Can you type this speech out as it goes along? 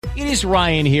It is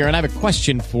Ryan here, and I have a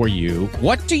question for you.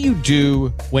 What do you do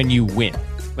when you win?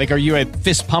 Like, are you a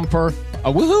fist pumper,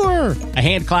 a woohooer, a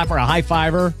hand clapper, a high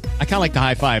fiver? I kind of like the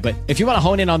high five, but if you want to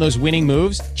hone in on those winning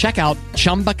moves, check out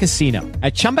Chumba Casino.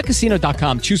 At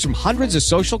ChumbaCasino.com, choose from hundreds of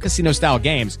social casino-style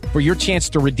games for your chance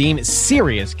to redeem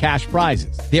serious cash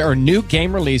prizes. There are new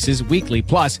game releases weekly,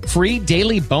 plus free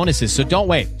daily bonuses. So don't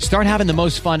wait. Start having the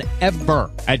most fun ever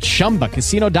at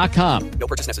ChumbaCasino.com. No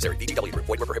purchase necessary. VGW Group.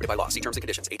 Void where prohibited by law. See terms and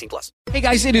conditions. 18+. Hey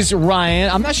guys, it is Ryan.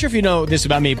 I'm not sure if you know this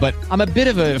about me, but I'm a bit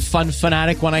of a fun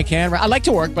fanatic when I can. I like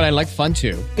to work, but I like fun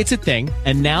too. It's a thing.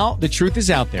 And now the truth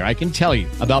is out there. I can tell you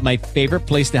about my favorite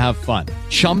place to have fun.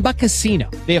 Chumba Casino.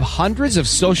 They have hundreds of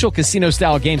social casino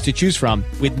style games to choose from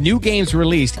with new games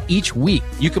released each week.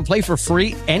 You can play for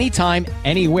free anytime,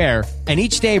 anywhere. And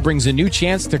each day brings a new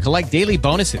chance to collect daily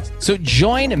bonuses. So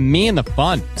join me in the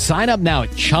fun. Sign up now at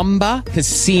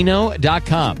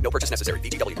ChumbaCasino.com. No purchase necessary.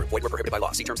 VGW Group. Void where prohibited by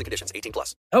law. See terms and conditions.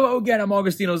 18+. Hello again, I'm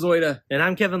Augustino Zoida. And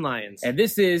I'm Kevin Lyons. And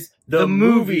this is The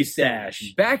Movie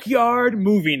Stash, Backyard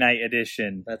Movie Night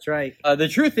Edition. That's right. The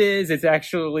truth is, it's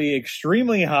actually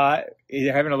extremely hot.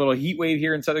 You're having a little heat wave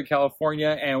here in Southern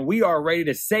California, and we are ready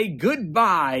to say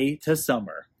goodbye to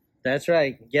summer. That's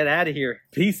right. Get out of here.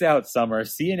 Peace out, summer.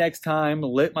 See you next time.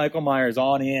 Let Michael Myers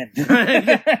on in.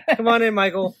 Come on in,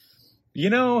 Michael.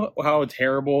 You know how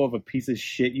terrible of a piece of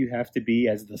shit you have to be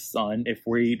as the son if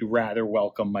we'd rather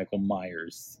welcome Michael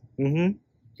Myers? Mm-hmm.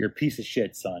 You're a piece of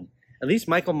shit, son. At least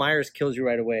Michael Myers kills you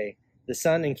right away. The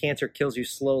sun and cancer kills you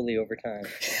slowly over time.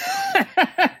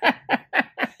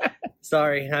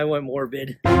 Sorry, I went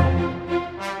morbid.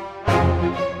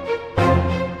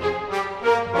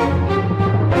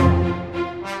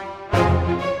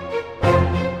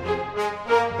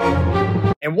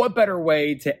 And what better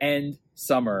way to end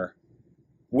summer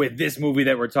with this movie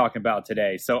that we're talking about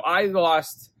today? So I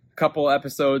lost a couple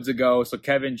episodes ago, so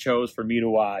Kevin chose for me to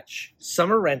watch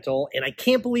Summer Rental, and I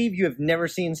can't believe you have never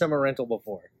seen Summer Rental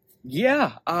before.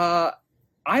 Yeah, I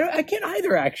can't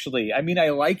either, actually. I mean, I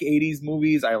like 80s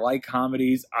movies. I like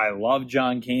comedies. I love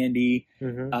John Candy.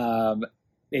 Mm-hmm.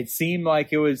 It seemed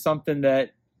like it was something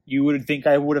that you would think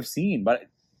I would have seen, but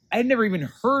I had never even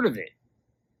heard of it.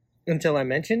 Until I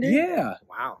mentioned it? Yeah.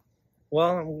 Wow.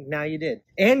 Well, now you did.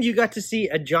 And you got to see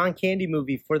a John Candy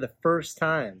movie for the first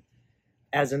time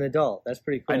as an adult. That's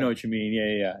pretty cool. I know what you mean.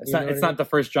 Yeah. It's You not. know It's what I not the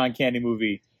first John Candy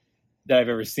movie that I've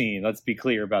ever seen. Let's be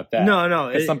clear about that. No.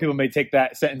 'Cause some people may take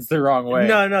that sentence the wrong way.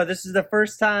 No. This is the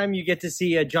first time you get to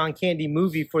see a John Candy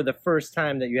movie for the first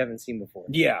time that you haven't seen before.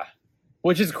 Yeah.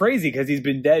 Which is crazy because he's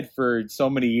been dead for so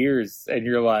many years, and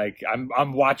you're like,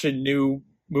 I'm watching new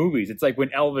movies. It's like when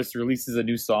Elvis releases a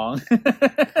new song.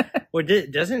 Well,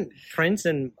 doesn't Prince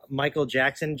and Michael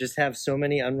Jackson just have so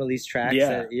many unreleased tracks?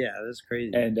 Yeah. That's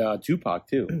crazy. And Tupac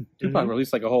too. Tupac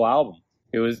released like a whole album.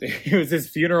 It was his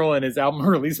funeral and his album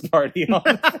release party all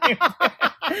the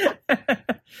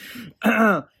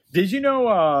same. Did you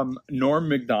know Norm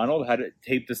Macdonald had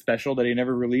taped a special that he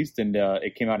never released, and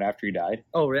it came out after he died?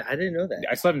 Oh, I didn't know that.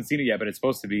 I still haven't seen it yet, but it's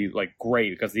supposed to be like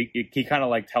great because he kind of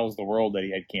like tells the world that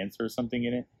he had cancer or something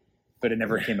in it, but it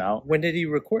never came out. When did he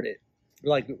record it?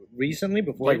 Like recently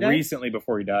before Like he died? recently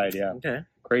before he died, yeah. Okay.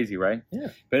 Crazy, right? Yeah.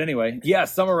 But anyway, yeah,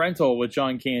 Summer Rental with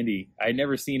John Candy. I'd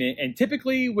never seen it. And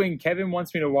typically when Kevin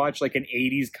wants me to watch like an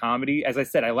 80s comedy, as I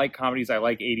said, I like comedies, I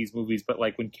like 80s movies, but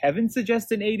like when Kevin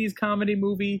suggests an 80s comedy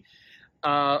movie,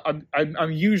 I'm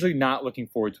usually not looking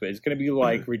forward to it. It's going to be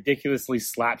like ridiculously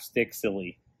slapstick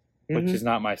silly, which is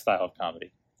not my style of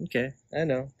comedy. Okay, I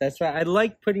know. That's why I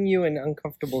like putting you in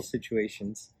uncomfortable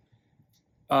situations.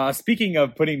 Speaking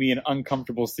of putting me in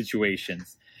uncomfortable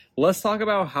situations, let's talk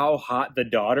about how hot the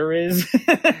daughter is.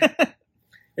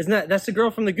 Isn't that's the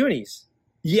girl from the Goonies?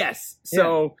 Yes.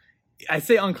 So I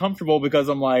say uncomfortable because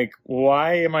I'm like,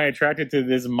 why am I attracted to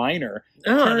this minor?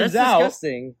 Oh, Turns that's out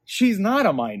disgusting. she's not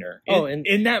a minor.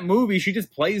 In that movie, she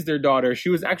just plays their daughter. She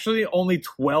was actually only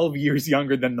 12 years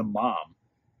younger than the mom.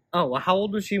 Oh, well, how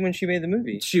old was she when she made the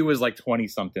movie? She was like 20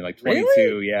 something, like 22.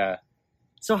 Really? Yeah.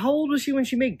 So how old was she when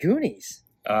she made Goonies?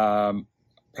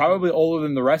 Probably older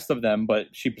than the rest of them, but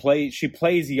she plays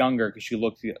younger because she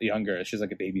looks younger. She's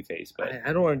like a baby face, but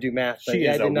I don't want to do math. But she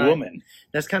is a woman.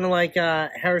 That's kind of like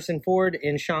Harrison Ford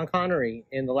and Sean Connery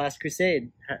in The Last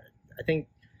Crusade. I think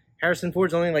Harrison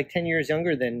Ford's only like 10 years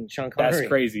younger than Sean Connery. That's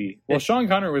crazy. Well, Sean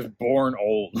Connery was born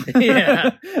old.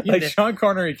 Yeah. Like Sean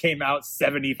Connery came out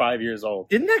 75 years old.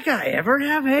 Didn't that guy ever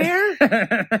have hair?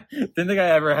 Didn't the guy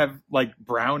ever have like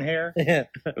brown hair? Yeah.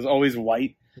 It was always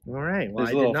white. All right. Well, There's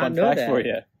I a little did not fun know fact that. for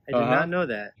you. I did not know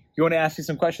that. You want to ask me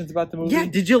some questions about the movie? Yeah,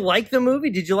 did you like the movie?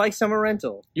 Did you like Summer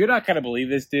Rental? You're not going to believe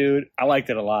this, dude. I liked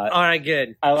it a lot. All right,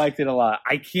 good. I liked it a lot.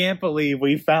 I can't believe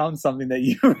we found something that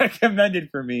you recommended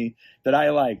for me that I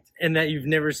liked. And that you've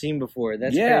never seen before.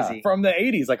 That's yeah, crazy. From the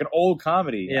 80s, like an old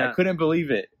comedy. Yeah. I couldn't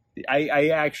believe it. I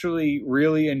actually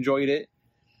really enjoyed it.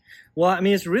 Well, I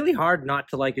mean, it's really hard not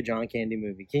to like a John Candy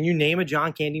movie. Can you name a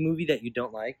John Candy movie that you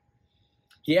don't like?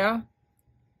 Yeah,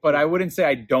 but I wouldn't say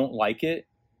I don't like it.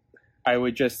 I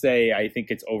would just say I think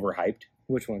it's overhyped.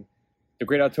 Which one? The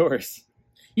Great Outdoors.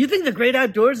 You think The Great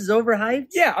Outdoors is overhyped?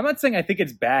 Yeah, I'm not saying I think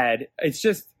it's bad. It's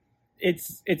just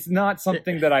it's not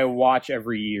something that I watch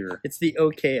every year. It's the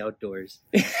okay outdoors.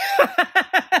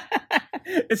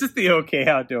 It's just the okay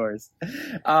outdoors.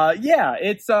 Yeah,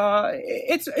 it's a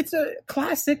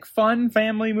classic, fun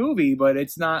family movie, but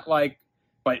it's not like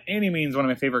by any means one of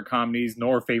my favorite comedies,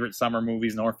 nor favorite summer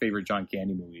movies, nor favorite John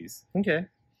Candy movies. Okay.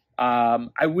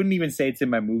 I wouldn't even say it's in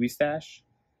my movie stash.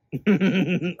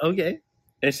 Okay.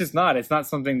 It's just not. It's not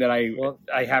something that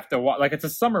I have to watch. Like, it's a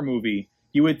summer movie.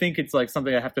 You would think it's like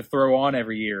something I have to throw on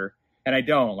every year, and I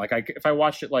don't. Like, if I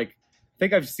watched it, like, I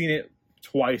think I've seen it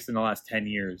twice in the last 10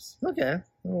 years. Okay.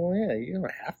 Well, yeah, you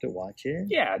don't have to watch it.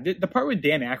 Yeah, the part when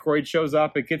Dan Aykroyd shows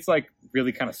up, it gets like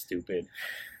really kind of stupid.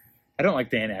 I don't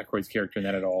like Dan Aykroyd's character in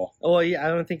that at all. Oh, yeah, I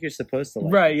don't think you're supposed to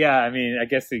like Right, yeah. I mean, I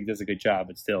guess he does a good job,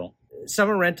 but still.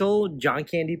 Summer Rental, John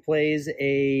Candy plays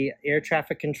a air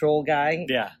traffic control guy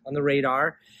Yeah. on the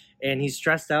radar, and he's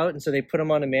stressed out, and so they put him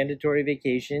on a mandatory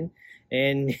vacation,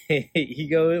 and he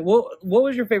goes, what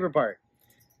was your favorite part?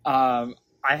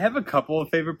 I have a couple of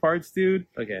favorite parts, dude.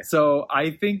 Okay. So I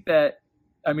think that,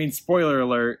 I mean, spoiler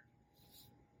alert.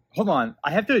 Hold on.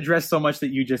 I have to address so much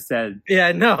that you just said.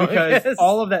 Yeah, no. Because yes.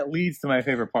 all of that leads to my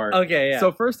favorite part. Okay, yeah.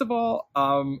 So first of all,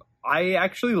 I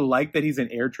actually like that he's an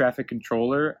air traffic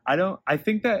controller. I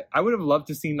think that I would have loved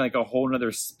to seen like a whole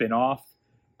nother spin-off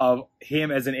of him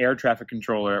as an air traffic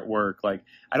controller at work. Like,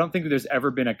 I don't think there's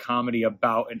ever been a comedy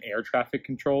about an air traffic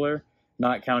controller,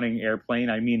 not counting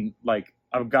Airplane. I mean, like,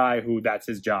 a guy who that's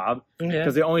his job,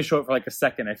 because they only show it for like a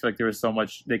second. I feel like there was so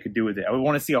much they could do with it. I would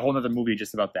want to see a whole nother movie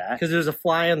just about that. Because there's a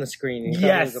fly on the screen. And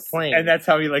Yes, there's a plane. and that's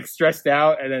how he like stressed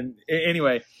out. And then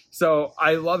anyway, so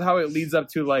I love how it leads up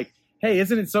to like, hey,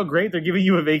 isn't it so great they're giving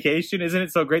you a vacation? Isn't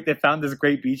it so great they found this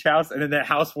great beach house? And then that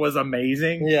house was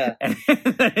amazing. Yeah. And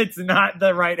it's not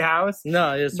the right house.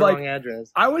 No, it's the Like, wrong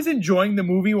address. I was enjoying the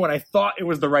movie when I thought it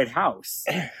was the right house.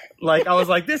 Like, I was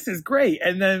like, this is great.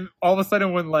 And then all of a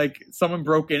sudden when like someone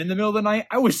broke in the middle of the night,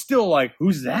 I was still like,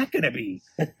 who's that going to be?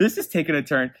 This is taking a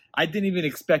turn. I didn't even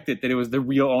expect it that it was the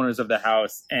real owners of the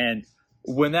house. And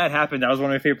when that happened, that was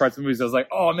one of my favorite parts of the movie. I was like,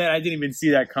 oh man, I didn't even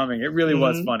see that coming. It really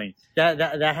was funny.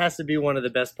 That has to be one of the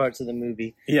best parts of the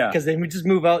movie. Yeah. Because they would just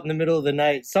move out in the middle of the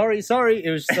night. Sorry. It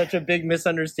was such a big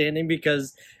misunderstanding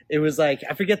because it was like,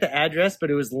 I forget the address, but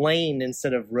it was lane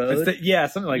instead of road. Yeah,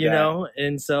 something like that. You know?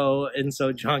 And so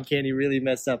John Candy really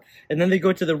messed up. And then they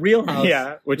go to the real house.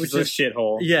 Yeah, which is a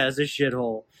shithole. Yeah, it's a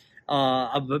shithole.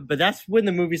 But that's when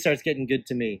the movie starts getting good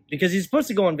to me because he's supposed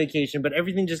to go on vacation, but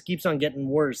everything just keeps on getting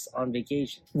worse on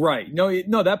vacation. Right.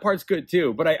 No, that part's good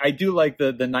too. But I do like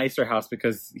the nicer house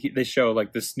because they show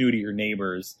like the snootier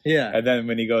neighbors. Yeah. And then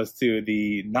when he goes to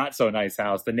the not so nice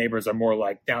house, the neighbors are more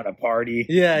like down to party.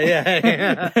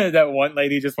 Yeah. That one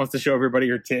lady just wants to show everybody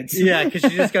her tits. Yeah, because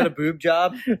she just got a boob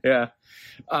job. Yeah.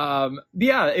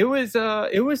 Yeah, it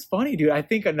was funny, dude. I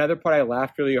think another part I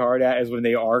laughed really hard at is when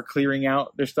they are clearing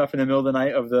out their stuff in the middle of the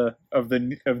night of the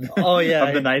Oh, yeah.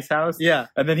 of the nice house. Yeah.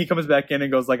 And then he comes back in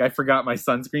and goes like, I forgot my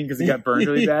sunscreen because he got burned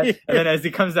really bad. And then as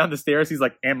he comes down the stairs, he's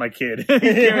like, and my kid. He's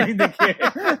carrying the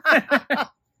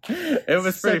kid. It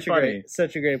was pretty funny.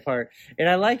 Such a great part. And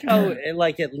I like how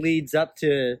it leads up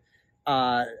to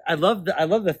I love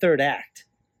the third act.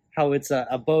 How it's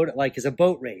a boat, like it's a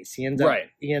boat race. He ends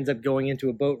up going into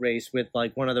a boat race with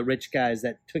like one of the rich guys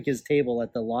that took his table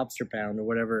at the Lobster Pound or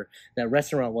whatever that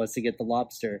restaurant was to get the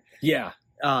lobster. Yeah.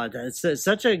 That's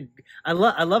such a. I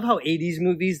love how 80s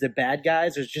movies, the bad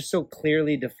guys are just so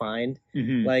clearly defined.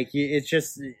 Mm-hmm. Like it's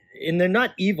just, and they're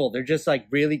not evil. They're just like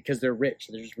really because they're rich.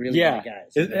 They're just really bad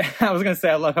guys. I was gonna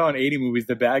say I love how in 80 movies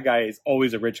the bad guy is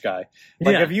always a rich guy.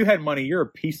 Like if you had money, you're a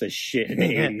piece of shit in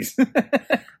the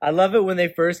 80s. I love it when they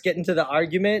first get into the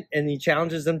argument and he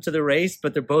challenges them to the race,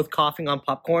 but they're both coughing on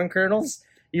popcorn kernels.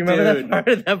 You remember that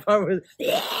part? That part was.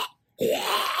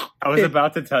 I was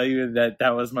about to tell you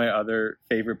that was my other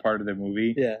favorite part of the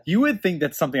movie. Yeah. You would think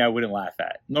that's something I wouldn't laugh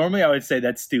at. Normally I would say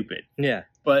that's stupid. Yeah.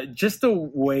 But just the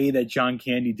way that John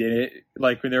Candy did it,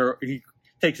 like when he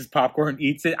takes his popcorn and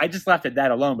eats it, I just laughed at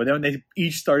that alone. But then when they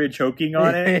each started choking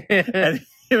on it, and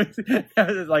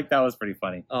That was pretty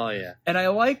funny. Oh yeah. And I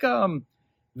like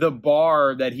the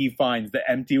bar that he finds, the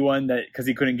empty one, that because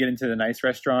he couldn't get into the nice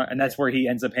restaurant, and that's where he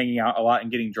ends up hanging out a lot and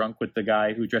getting drunk with the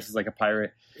guy who dresses like a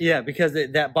pirate. Yeah, because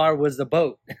that bar was the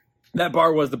boat. That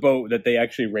bar was the boat that they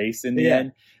actually race in the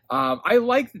end. I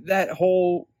like that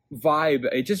whole vibe.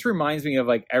 It just reminds me of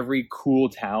like every cool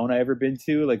town I ever been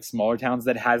to, like smaller towns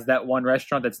that has that one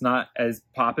restaurant that's not as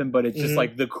poppin', but it's just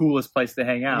like the coolest place to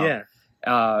hang out. Yeah.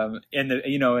 And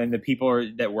the people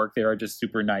that work there are just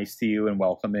super nice to you and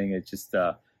welcoming. It's just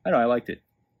I don't know, I liked it.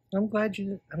 I'm glad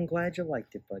you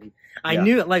liked it, buddy. I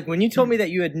knew it. Like when you told me that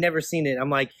you had never seen it, I'm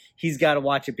like, he's got to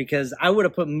watch it because I would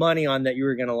have put money on that you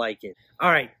were going to like it. All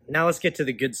right, now let's get to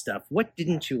the good stuff. What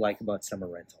didn't you like about Summer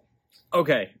Rental?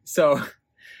 Okay, so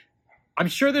I'm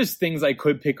sure there's things I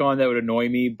could pick on that would annoy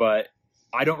me, but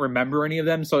I don't remember any of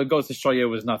them. So it goes to show you it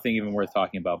was nothing even worth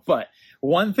talking about. But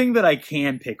one thing that I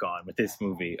can pick on with this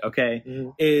movie, okay,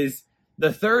 is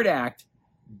the third act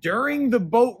during the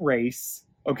boat race,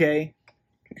 okay?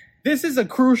 This is a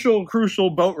crucial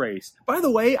boat race. By the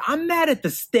way, I'm mad at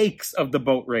the stakes of the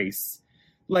boat race.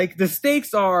 Like, the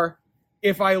stakes are,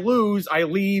 if I lose, I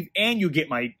leave and you get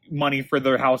my money for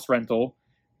the house rental.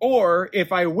 Or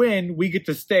if I win, we get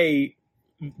to stay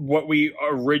what we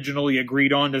originally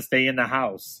agreed on to stay in the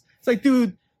house. It's like,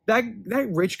 dude, that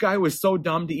rich guy was so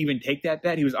dumb to even take that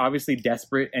bet. He was obviously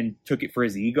desperate and took it for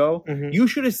his ego. You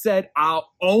should have said,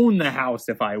 I'll own the house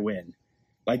if I win.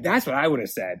 Like, that's what I would have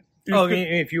said. Oh,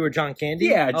 if you were John Candy?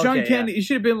 Yeah, John Candy. You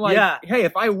should have been like, hey,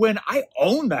 if I win, I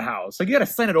own the house. Like, you got to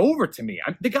send it over to me.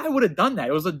 The guy would have done that.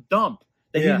 It was a dump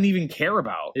that he didn't even care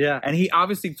about. Yeah. And he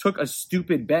obviously took a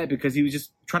stupid bet because he was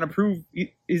just trying to prove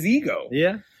his ego.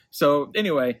 Yeah. So,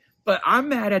 anyway, but I'm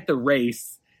mad at the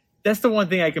race. That's the one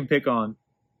thing I can pick on.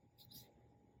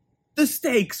 The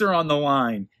stakes are on the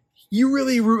line. You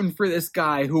really rooting for this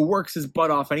guy who works his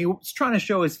butt off and he's trying to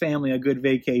show his family a good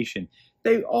vacation.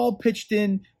 They all pitched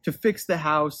in to fix the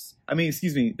house.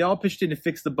 They all pitched in to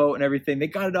fix the boat and everything. They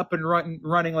got it up and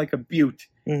running like a beaut.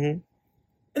 And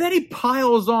then he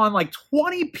piles on like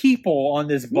 20 people on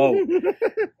this boat.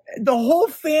 The whole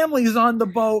family's on the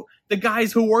boat. The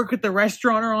guys who work at the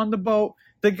restaurant are on the boat.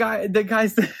 The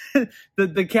guys,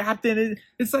 the captain.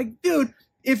 It's like, dude,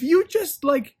 if you just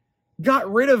like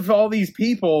got rid of all these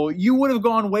people, you would have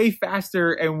gone way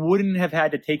faster and wouldn't have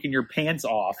had to taken your pants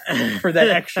off for that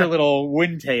extra little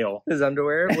windtail. His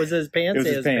underwear? Was his pants? It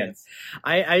was his pants.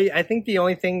 I think the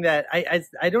only thing that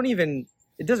I don't even,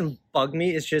 it doesn't bug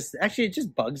me. It's just, actually it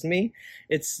just bugs me.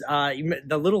 It's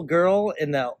the little girl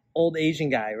and the old Asian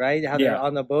guy, right? How they're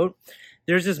on the boat.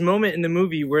 There's this moment in the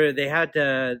movie where they had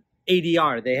to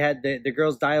ADR. They had the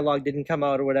girl's dialogue didn't come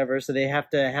out or whatever, so they have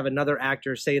to have another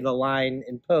actor say the line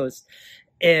in post.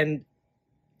 And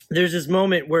there's this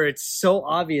moment where it's so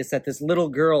obvious that this little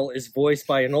girl is voiced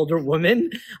by an older woman.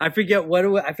 I forget what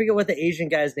the Asian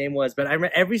guy's name was, but I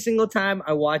remember every single time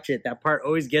I watch it, that part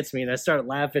always gets me, and I start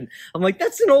laughing. I'm like,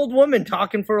 that's an old woman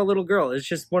talking for a little girl. It's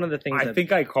just one of the things. I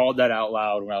think I called that out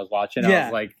loud when I was watching. Yeah.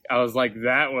 I was like,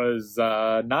 that was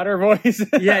not her voice.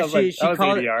 Yeah,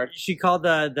 she called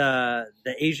the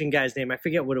Asian guy's name. I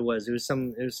forget what it was. It was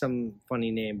some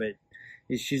funny name, but.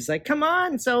 She's like, come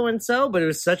on, so-and-so. But it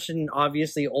was such an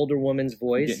obviously older woman's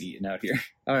voice. Getting eaten out here.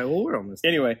 All right, well, we're almost done.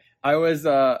 Anyway, I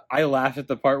laughed at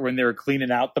the part when they were cleaning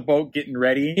out the boat, getting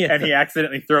ready, and he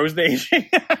accidentally throws the Asian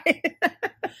guy.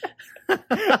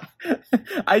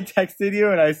 I texted you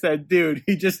and I said, dude,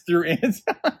 he just threw ants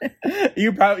on it.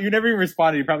 You never even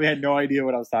responded. You probably had no idea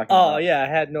what I was talking about. Oh, yeah, I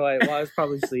had no idea. Well, I was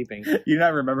probably sleeping. You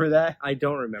not remember that? I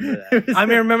don't remember that. I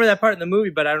remember that part in the movie,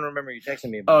 but I don't remember you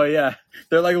texting me about it. Oh, yeah.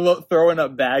 They're like throwing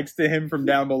up bags to him from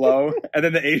down below, and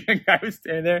then the Asian guy was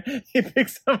standing there. He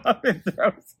picks them up and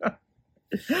throws them.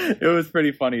 It was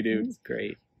pretty funny, dude. It was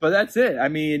great. But that's it. I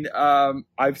mean,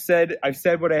 I've said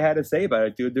what I had to say about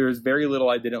it, dude. There's very little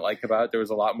I didn't like about it. There was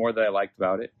a lot more that I liked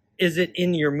about it. Is it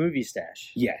in your movie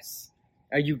stash? Yes.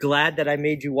 Are you glad that I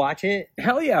made you watch it?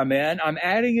 Hell yeah, man. I'm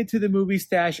adding it to the movie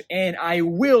stash, and I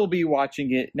will be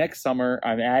watching it next summer.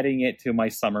 I'm adding it to my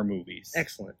summer movies.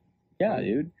 Excellent. Yeah,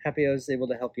 dude. Happy I was able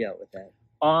to help you out with that.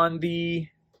 On the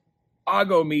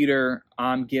Ogometer,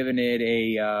 I'm giving it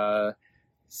a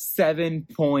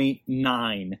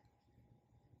 7.9.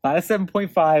 Not a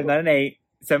 7.5, not an 8,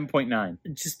 7.9.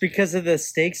 Just because of the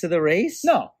stakes of the race?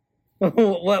 No.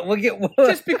 What?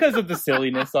 Just because of the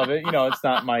silliness of it. You know, it's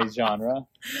not my genre.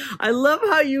 I love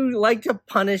how you like to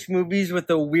punish movies with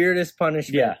the weirdest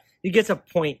punishment. Yeah. He gets a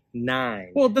 0.9.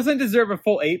 Well, it doesn't deserve a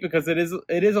full 8 because it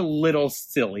is a little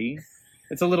silly.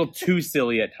 It's a little too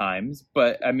silly at times.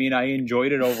 But, I mean, I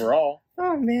enjoyed it overall.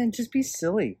 Oh, man, just be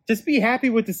silly. Just be happy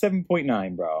with the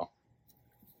 7.9, bro.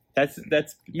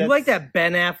 You like that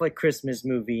Ben Affleck Christmas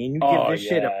movie, and you give this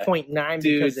shit a 0.9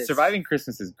 Dude, because it's... Surviving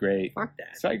Christmas is great. Fuck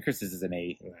that. Surviving Christmas is an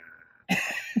 8.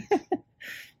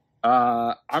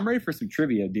 I'm ready for some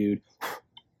trivia, dude.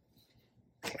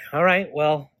 All right,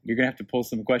 well... You're going to have to pull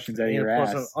some questions out of your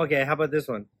ass. Okay, how about this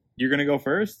one? You're going to go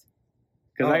first?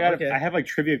 Because I have like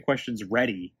trivia questions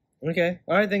ready. Okay,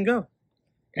 all right, then go.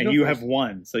 And you have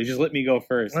one, so you just let me go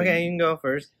first. Okay, you can go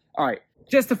first. All right.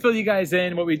 Just to fill you guys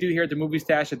in, what we do here at the Movie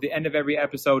Stash at the end of every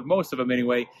episode, most of them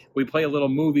anyway, we play a little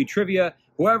movie trivia.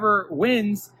 Whoever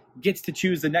wins gets to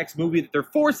choose the next movie that they're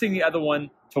forcing the other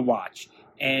one to watch.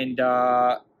 And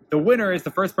the winner is the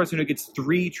first person who gets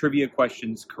 3 trivia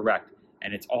questions correct.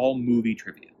 And it's all movie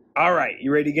trivia. All right.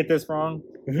 You ready to get this wrong?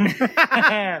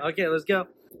 Okay, let's go.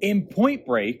 In Point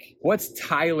Break, what's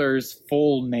Tyler's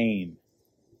full name?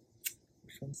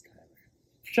 Which one's Tyler?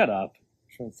 Shut up.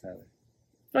 Which one's Tyler?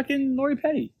 Fucking Lori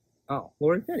Petty. Oh,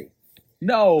 Lori Petty.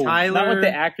 No, Tyler. not with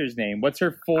the actor's name. What's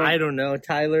her full... I don't know.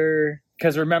 Tyler...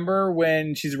 Because remember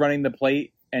when she's running the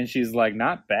plate and she's like,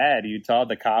 not bad, Utah?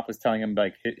 The cop was telling him,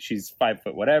 like, she's 5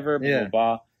 foot whatever, blah, blah,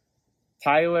 blah.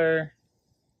 Tyler...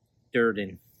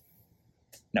 Durden.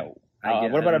 No.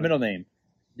 What about a middle name?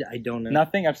 I don't know.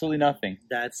 Nothing? Absolutely nothing.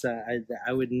 That's,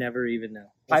 I would never even know.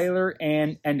 Tyler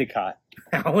Ann Endicott.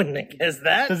 I wouldn't have guessed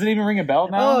that. Does it even ring a bell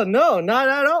now? Oh, no, not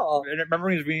at all. Remember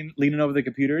when he was leaning over the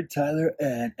computer? Tyler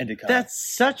Ann Endicott.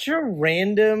 That's such a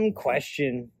random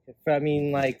question. I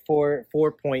mean, like, for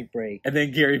Point Break. And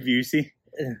then Gary Busey.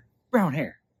 Brown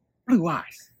hair. Blue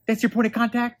eyes. That's your point of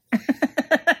contact?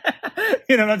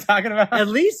 You know what I'm talking about? At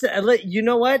least, you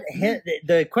know what?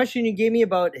 The question you gave me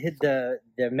about the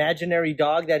imaginary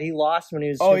dog that he lost when he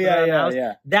was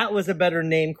yeah. That was a better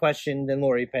name question than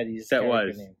Lori Petty's. That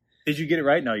was. Name. Did you get it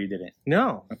right? No, you didn't.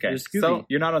 No. Okay. So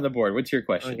you're not on the board. What's your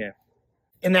question? Okay.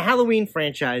 In the Halloween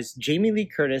franchise, Jamie Lee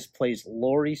Curtis plays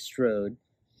Laurie Strode.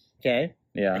 Okay.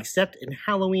 Yeah. Except in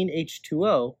Halloween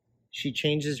H2O, she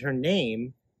changes her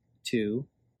name to.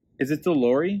 Is it still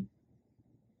Laurie?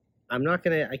 I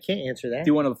can't answer that.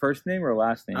 Do you want a first name or a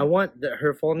last name? I want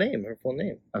her full name.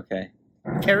 Okay.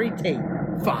 Carrie Tate.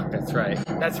 Fuck, that's right.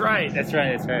 That's right.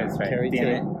 Carrie Damn Tate.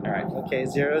 it. All right. Okay,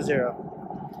 0-0.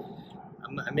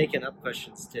 I'm making up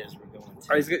questions too as we're going. All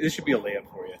right, this should be a layup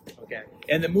for you. Okay.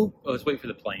 And the movie... Oh, let's wait for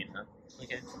the plane, huh?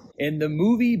 Okay. In the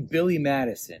movie Billy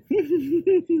Madison,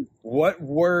 what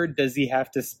word does he have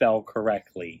to spell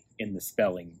correctly in the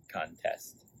spelling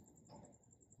contest?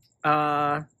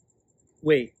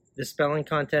 Wait. The spelling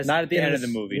contest. Not at the end of the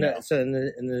movie. No. So in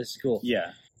the school.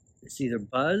 Yeah. It's either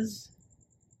Buzz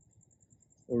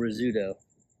or Rizzuto.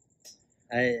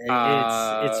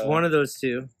 It's one of those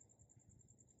two.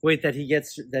 Wait,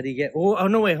 oh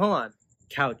no, wait, hold on.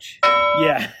 Couch.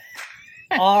 Yeah.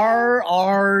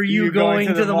 Are you going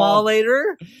to the mall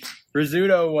later?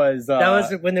 Rizzuto was that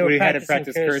was when they were had to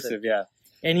practice cursive. Yeah.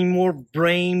 Any more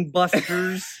brain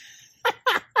busters?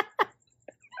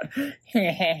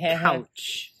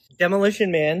 Couch.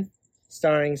 Demolition Man,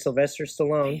 starring Sylvester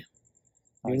Stallone.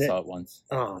 I saw it once.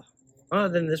 Oh,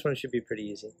 then this one should be pretty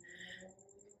easy.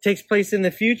 Takes place in the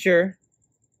future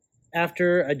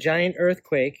after a giant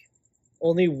earthquake.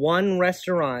 Only one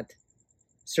restaurant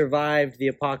survived the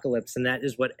apocalypse, and that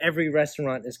is what every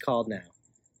restaurant is called now.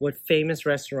 What famous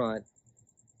restaurant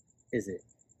is it?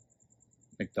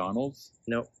 McDonald's?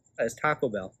 Nope. It's Taco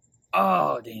Bell.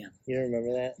 Oh, damn. You don't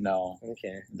remember that? No.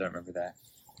 Okay. I don't remember that.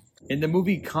 In the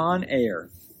movie Con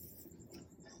Air,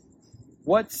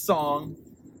 what song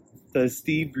does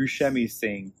Steve Buscemi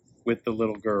sing with the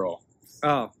little girl?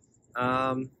 Oh,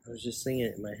 I was just singing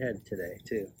it in my head today,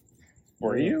 too.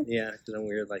 Were you? Yeah, because I'm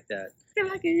weird like that.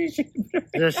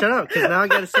 No, shut up, because now I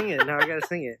got to sing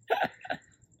it.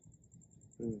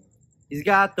 He's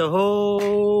got the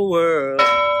whole world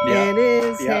in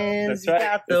his hands. That's right. He's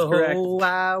got the whole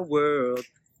wide world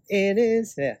in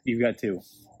his hands. You've got 2.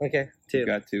 Okay, 2. You've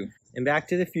got 2. In Back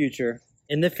to the Future,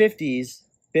 in the 50s,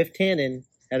 Biff Tannen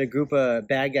had a group of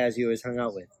bad guys he always hung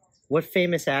out with. What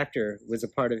famous actor was a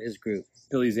part of his group?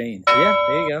 Billy Zane. Yeah,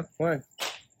 there you go. 1.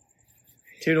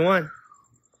 2-1.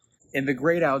 In The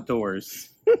Great Outdoors.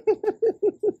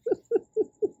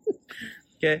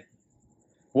 Okay.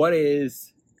 What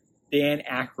is Dan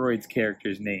Aykroyd's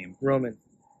character's name? Roman.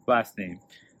 Last name.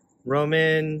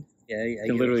 Roman. Yeah, you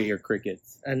can literally hear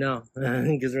crickets. I know,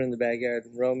 because we're in the backyard.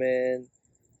 Roman.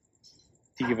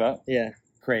 Do you give up? Yeah.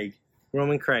 Craig.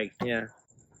 Roman Craig. Yeah.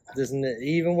 Doesn't it,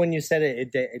 even when you said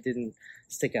it didn't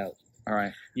stick out. All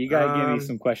right, you gotta give me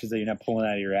some questions that you're not pulling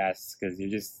out of your ass because you're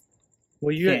just.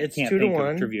 Well, it's can't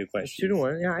 2-1. Trivia questions. It's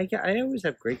 2-1. Yeah, I always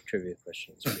have great trivia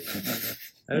questions.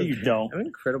 No, you don't. I'm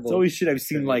incredible. It's always shit I've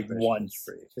seen like questions once.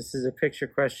 for you. This is a picture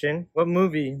question. What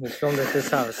movie was filmed at this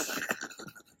house?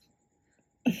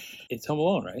 It's Home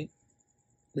Alone, right?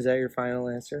 Is that your final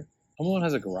answer? Home Alone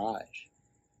has a garage.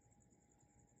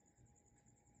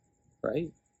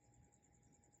 Right?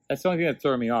 That's the only thing that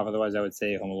threw me off. Otherwise, I would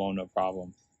say Home Alone, no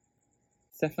problem.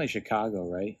 It's definitely Chicago,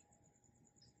 right?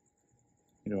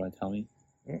 You don't want to tell me?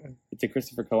 Mm-mm. It's a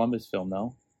Christopher Columbus film,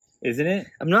 though. Isn't it?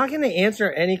 I'm not going to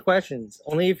answer any questions.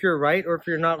 Only if you're right or if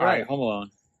you're not All right. right, Home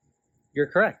Alone. You're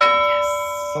correct. Yes.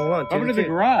 Home Alone. What happened to the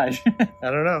garage? I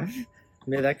don't know.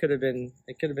 Maybe that could have been.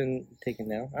 It could have been taken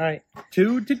now. All right.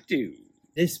 2-2.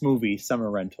 This movie, Summer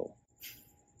Rental.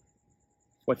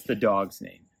 What's the dog's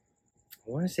name?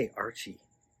 I want to say Archie.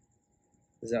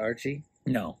 Is it Archie?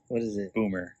 No. What is it?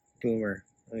 Boomer. Boomer.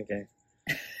 Okay.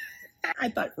 I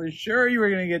thought for sure you were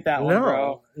going to get that one,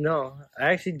 bro. No.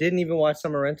 I actually didn't even watch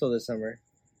Summer Rental this summer.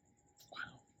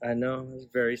 Wow. I know. It was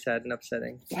very sad and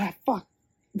upsetting. Ah, fuck.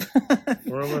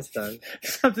 We're almost done.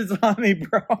 Something's on me,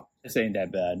 bro. This ain't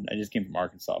that bad. I just came from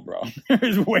Arkansas, bro.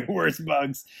 There's way worse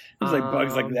bugs. There's like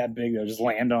bugs like that big that'll just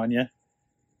land on you.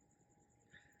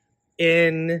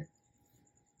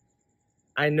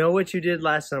 I know what you did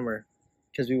last summer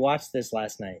because we watched this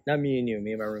last night. Not me and you,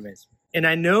 me and my roommates. And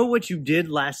I know what you did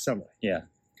last summer. Yeah.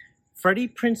 Freddie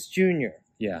Prinze Jr.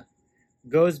 Yeah.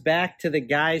 goes back to the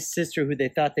guy's sister who they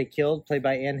thought they killed, played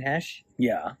by Anne Hesh,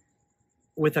 Yeah.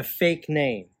 with a fake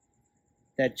name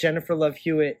that Jennifer Love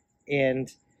Hewitt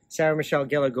and Sarah Michelle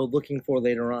Gellar go looking for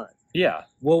later on. Yeah.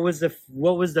 What was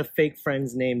the fake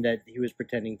friend's name that he was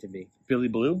pretending to be? Billy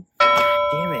Blue?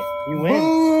 Damn it. You win.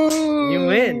 Ooh. You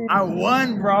win. I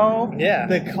won, bro. Yeah.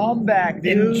 The comeback,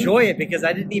 dude. Enjoy it because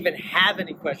I didn't even have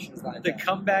any questions lined The up.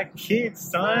 comeback kid,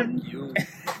 son. You.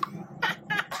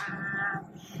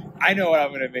 I know what I'm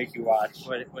going to make you watch.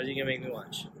 What are you going to make me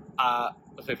watch?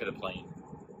 Let's wait for the plane.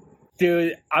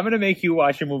 Dude, I'm going to make you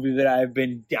watch a movie that I've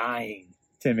been dying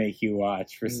to make you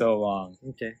watch for so long.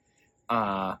 Okay.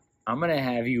 I'm going to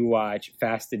have you watch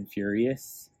Fast and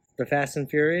Furious. The Fast and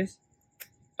Furious?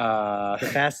 The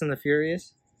Fast and the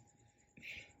Furious?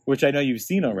 Which I know you've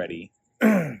seen already.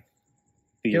 The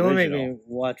You only make original. me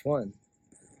watch one.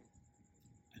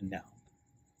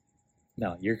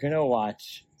 No, you're going to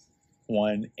watch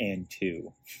 1 and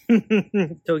 2.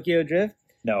 Tokyo Drift?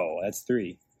 No, that's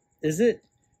 3. Is it?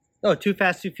 Oh, Too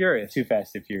Fast, Too Furious. Too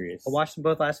Fast and Furious. I watched them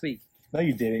both last week. No,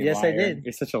 you didn't. Yes, I liar. did.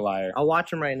 You're such a liar. I'll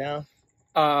watch them right now.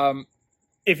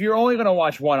 If you're only going to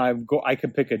watch one, I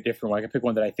could pick a different one. I could pick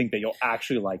one that I think that you'll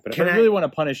actually like. But if Can I I- really want to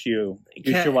punish you, you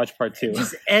Can should I- watch part 2.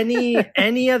 Just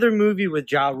any other movie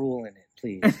with Ja Rule in it,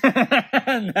 please.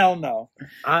 Hell no.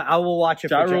 I will watch it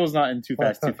Ja for Rule's not in Too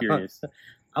Fast, Too Furious.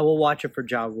 I will watch it for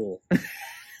Ja Rule.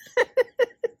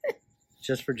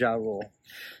 Just for Ja Rule.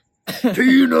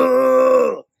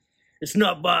 Tina! It's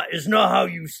not how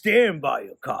you stand by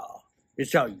your car.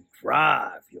 It's how you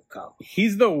drive your car.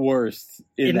 He's the worst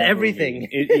in that everything.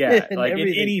 movie. Yeah, In like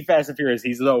everything. in any Fast and Furious,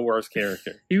 he's the worst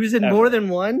character. He was in Ever. more than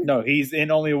one? No, he's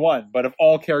in only one. But of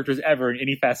all characters ever in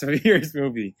any Fast and Furious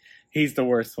movie, he's the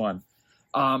worst one.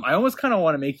 I almost kind of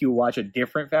want to make you watch a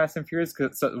different Fast and Furious,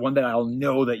 one that I'll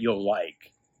know that you'll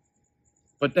like.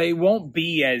 But they won't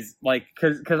be as, like,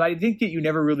 because I think that you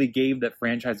never really gave that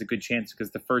franchise a good chance because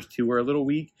the first 2 were a little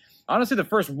weak. Honestly, the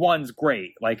first one's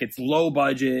great. Like, it's low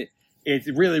budget. It's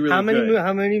really, really good.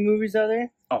 How many movies are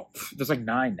there? Oh, there's like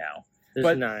 9 now. There's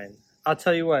But 9. I'll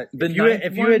tell you what. the If you, ninth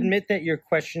if you one- admit that your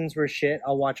questions were shit,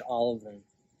 I'll watch all of them.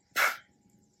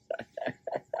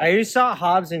 I saw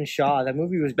Hobbs and Shaw. That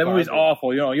movie was That movie's garbage.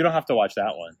 awful. You don't have to watch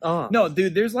that one. Oh. No,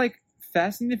 dude, there's like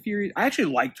Fast and the Furious. I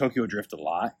actually like Tokyo Drift a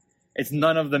lot. It's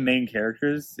none of the main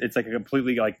characters. It's like a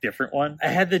completely like different one. I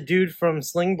had the dude from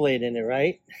Sling Blade in it,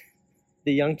 right?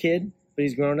 The young kid, but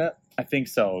he's grown up. I think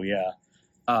so, yeah.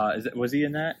 Was he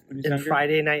in that? When he was In younger?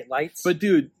 Friday Night Lights. But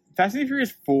dude, Fast and the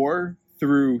Furious 4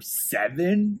 through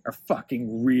 7 are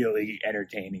fucking really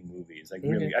entertaining movies. Like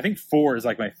really, I think 4 is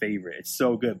like my favorite. It's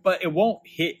so good, but it won't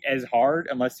hit as hard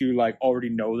unless you like already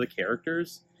know the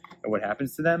characters and what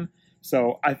happens to them.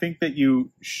 So I think that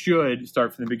you should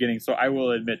start from the beginning. So I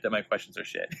will admit that my questions are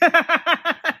shit.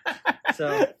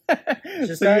 So,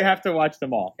 so you have to watch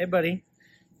them all. hey, buddy,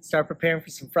 start preparing for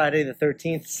some Friday the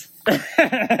 13th.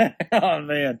 Oh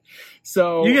man!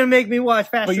 So You're gonna make me watch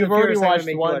Fast but and you've the already Furious. I'm gonna watched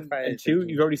make you watch 1 Friday and the 2. 13th.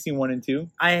 You've already seen 1 and 2.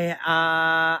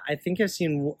 I think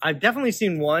I've definitely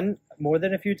seen one more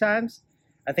than a few times.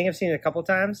 I think I've seen it a couple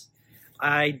times.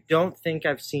 I don't think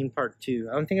I've seen part 2.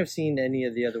 I don't think I've seen any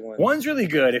of the other ones. One's really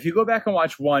good. If you go back and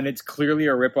watch one, it's clearly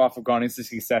a ripoff of Gone in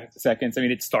 60 Seconds. I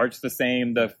mean, it starts the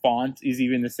same. The font is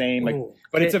even the same.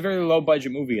 But it's a very low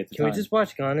budget movie at the time. Can we just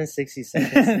watch Gone in 60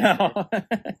 Seconds? No.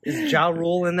 Is Ja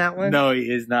Rule in that one? No, he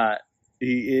is not.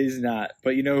 He is not.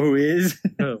 But you know who is?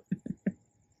 Who?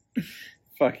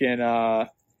 Fucking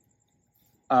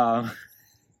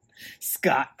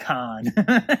Scott Conn.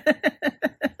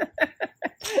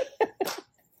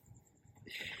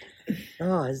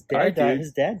 Oh, his dad died.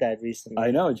 His dad died recently. I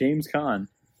know, James Conn,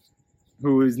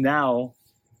 who is now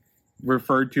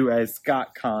referred to as Scott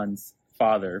Conn's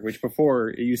father, which before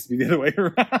it used to be the other way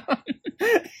around.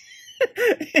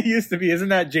 It used to be, isn't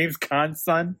that James Conn's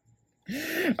son?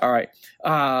 All right.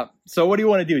 So what do you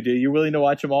want to do? Do you willing to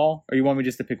watch them all, or you want me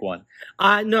just to pick one?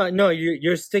 No.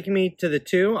 You're sticking me to the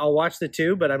 2. I'll watch the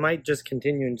 2, but I might just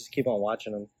continue and just keep on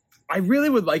watching them. I really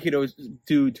would like you to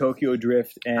do Tokyo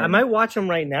Drift, and I might watch them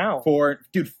right now.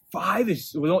 5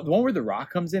 is the one where The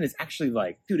Rock comes in. Is actually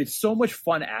like, dude, it's so much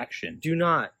fun action. Do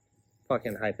not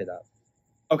fucking hype it up.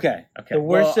 Okay. The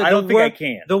worst. I don't think I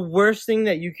can. The worst thing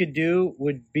that you could do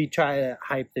would be try to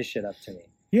hype this shit up to me.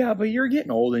 Yeah, but you're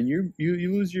getting old, and you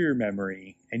lose your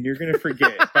memory, and you're gonna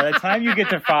forget. By the time you get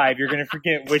to 5, you're gonna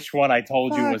forget which one I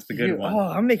told you was the good one. Oh,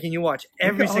 I'm making you watch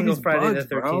every single Friday the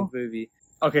 13th movie.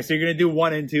 Okay, so you're going to do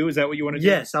 1 and 2? Is that what you want to do?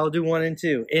 Yes, I'll do 1 and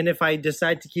 2. And if I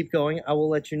decide to keep going, I will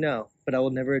let you know. But I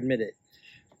will never admit it.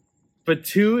 But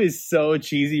 2 is so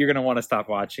cheesy, you're going to want to stop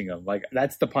watching them. Like,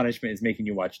 that's the punishment, is making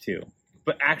you watch 2.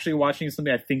 But actually watching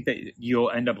something I think that you'll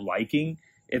end up liking,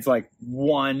 it's like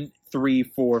 1, 3,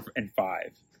 4, and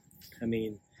 5. I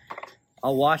mean,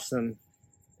 I'll watch them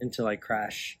until I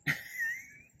crash.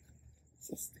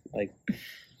 Like,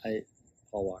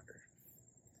 Paul Walker.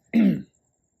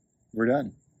 We're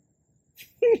done.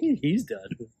 He's done.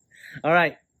 All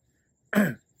right.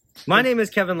 My name is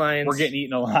Kevin Lyons. We're getting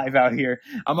eaten alive out here.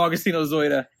 I'm Augustino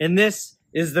Zoida. And this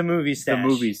is The Movie Stash. The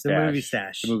Movie Stash. The Movie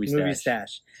Stash. The Movie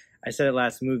Stash. I said it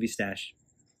last, Movie Stash.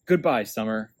 Goodbye,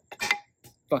 Summer.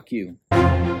 Fuck you.